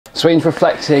So in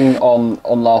reflecting on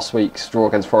last week's draw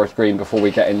against Forest Green before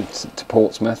we get into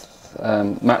Portsmouth,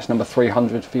 match number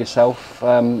 300 for yourself,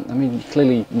 I mean, you're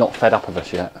clearly not fed up of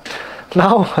us yet.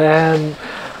 No, I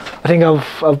think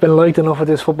I've been liked enough with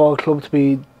this football club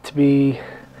to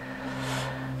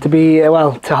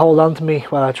hold on to me.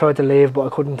 Well, I tried to leave, but I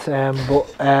couldn't.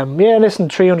 Yeah, listen,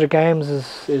 300 games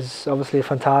is obviously a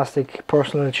fantastic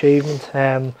personal achievement.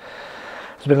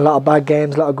 There's been a lot of bad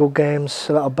games, a lot of good games,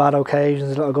 a lot of bad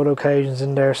occasions, a lot of good occasions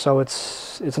in there. So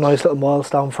it's a nice little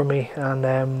milestone for me, and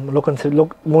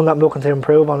one that I'm looking to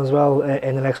improve on as well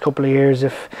in the next couple of years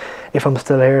if I'm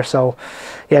still here. So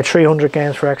yeah, 300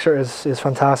 games for Exeter is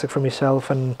fantastic for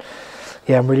myself, and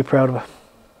yeah, I'm really proud of it.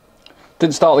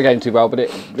 Didn't start the game too well, but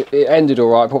it ended all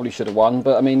right. Probably should have won.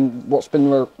 But I mean, what's been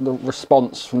the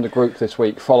response from the group this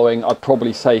week following, I'd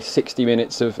probably say, 60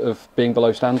 minutes of being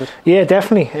below standard? Yeah,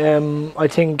 definitely. I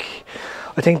think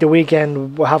the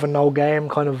weekend, we're having no game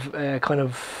kind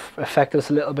of affected us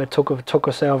a little bit. Took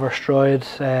us out of our stride,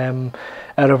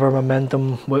 out of our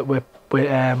momentum with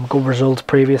good results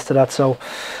previous to that. So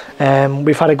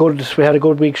we had a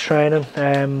good week's training.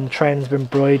 Training's been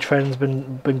bright. Training's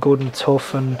been good and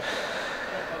tough, and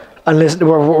listen,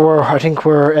 I think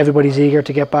everybody's eager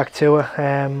to get back to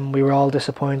it. We were all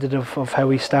disappointed of how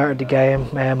we started the game.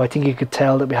 I think you could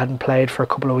tell that we hadn't played for a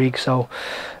couple of weeks, so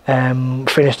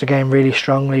finished the game really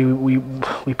strongly.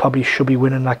 We probably should be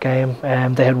winning that game.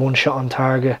 They had one shot on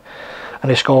target and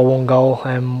they scored one goal.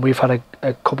 We've had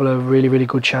a couple of really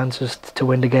good chances to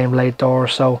win the game late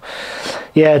doors. So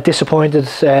yeah, disappointed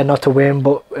not to win,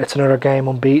 but it's another game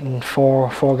unbeaten, four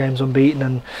games unbeaten,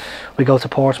 and we go to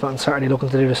Portsmouth on Saturday looking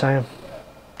to do the same.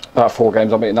 About 4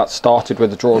 games unbeaten. That started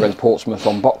with the draw against Portsmouth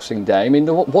on Boxing Day. I mean,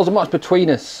 there wasn't much between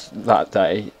us that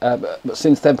day, but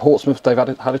since then Portsmouth, they've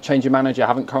had a change of manager,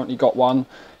 haven't currently got one.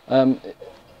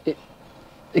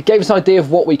 It gave us an idea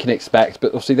of what we can expect, but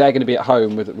obviously they're going to be at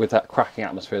home with that cracking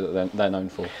atmosphere that they're known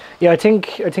for. Yeah, I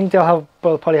think they'll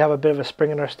probably have a bit of a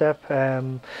spring in their step.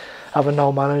 Having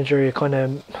no manager, you kind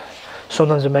of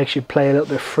sometimes it makes you play a little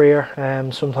bit freer.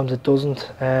 Sometimes it doesn't.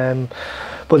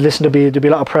 But listen, there'll be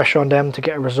a lot of pressure on them to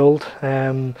get a result.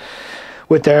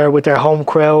 With their home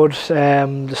crowd,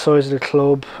 the size of the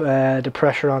club, the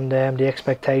pressure on them, the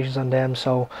expectations on them.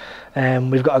 So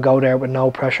we've got to go there with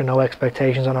no pressure, no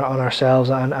expectations on ourselves,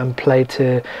 and play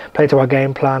to our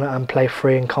game plan and play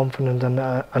free and confident,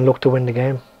 and look to win the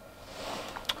game.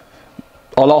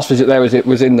 Our last visit there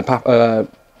was in the Papa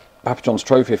John's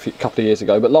Trophy a couple of years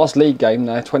ago, but last league game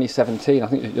there, 2017. I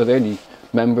think you're the only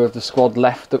member of the squad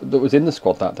left that was in the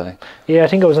squad that day. Yeah, I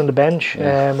think I was on the bench.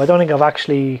 Yeah. I don't think I've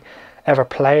actually ever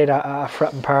played at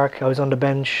Fratton Park. I was on the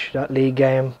bench that league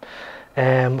game.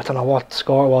 I don't know what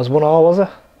score it was. 1-1, was it?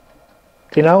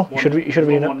 Do you know? You should have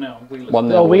been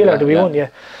 1-0. Oh, Wheeler, did we win? Yeah.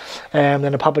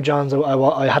 Then the Papa John's,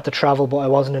 I had to travel, but I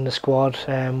wasn't in the squad,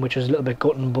 which was a little bit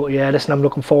gutting. But yeah, listen, I'm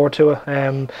looking forward to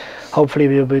it. Hopefully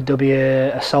there'll be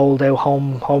a sold out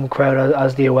home crowd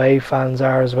as the away fans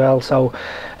are as well. So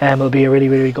it'll be a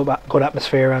really good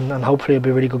atmosphere, and hopefully it'll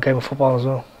be a really good game of football as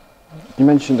well. You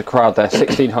mentioned the crowd there,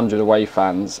 1,600 away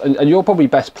fans, and you're probably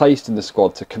best placed in the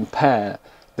squad to compare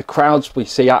the crowds we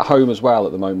see at home as well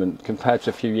at the moment compared to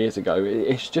a few years ago.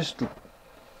 It's just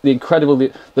the incredible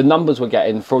the numbers we're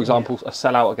getting. For example, a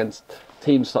sellout against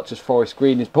teams such as Forest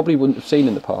Green is probably wouldn't have seen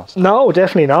in the past. No,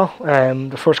 definitely not.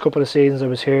 The first couple of seasons I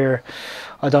was here,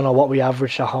 I don't know what we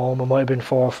averaged at home. It might have been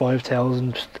 4,000 or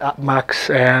 5,000 at max.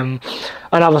 And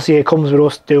obviously it comes with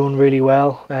us doing really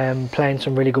well, playing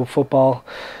some really good football,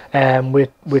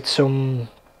 with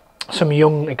some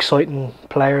young exciting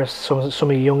players,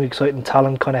 some young exciting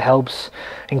talent kind of helps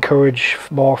encourage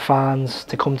more fans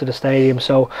to come to the stadium.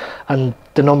 So, and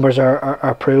the numbers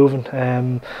are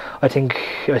proven. I think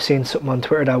I seen something on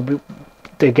Twitter that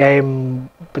the game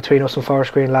between us and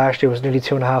Forest Green last year was nearly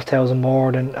 2,500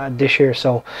 more than this year.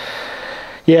 So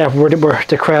yeah,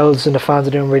 the crowds and the fans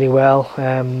are doing really well,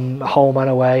 home and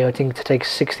away. I think to take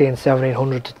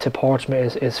 1,700 to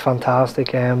Portsmouth is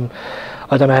fantastic.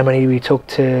 I don't know how many we took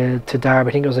to Derby.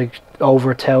 I think it was like over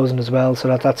 1,000 as well. So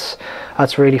that's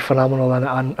really phenomenal,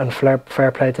 and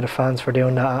fair play to the fans for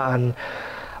doing that. And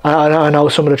I know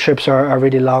some of the trips are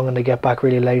really long and they get back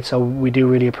really late. So we do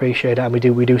really appreciate that,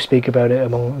 and we do speak about it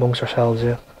amongst ourselves.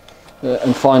 Yeah.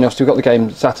 And finally, we've got the game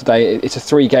Saturday. It's a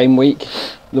 3-game week.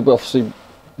 Obviously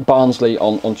Barnsley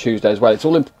on Tuesday as well. It's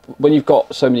all when you've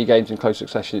got so many games in close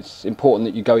succession, it's important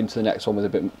that you go into the next one with a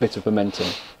bit of momentum.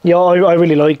 Yeah, I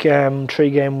really like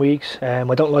 3-game weeks. I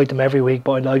don't like them every week,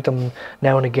 but I like them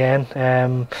now and again.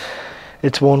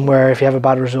 It's one where if you have a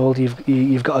bad result,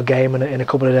 you've got a game in a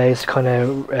couple of days to kind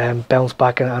of bounce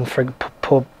back and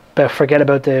forget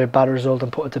about the bad result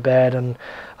and put it to bed. And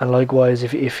likewise,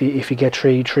 if you get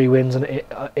three wins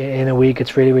in a week,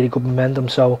 it's really good momentum.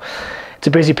 So it's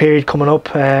a busy period coming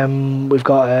up. We've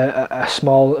got a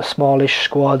smallish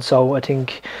squad, so I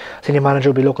think the manager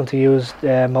will be looking to use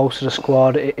most of the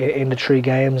squad in the 3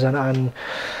 games, and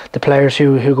the players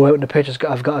who go out on the pitch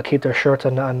have got to keep their shirt,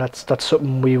 and that's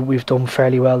something we've done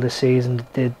fairly well this season.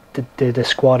 The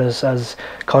squad has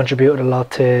contributed a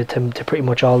lot to pretty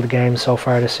much all the games so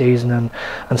far this season,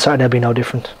 and Saturday will be no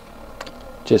different.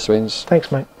 Cheers, Sweens.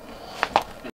 Thanks, mate.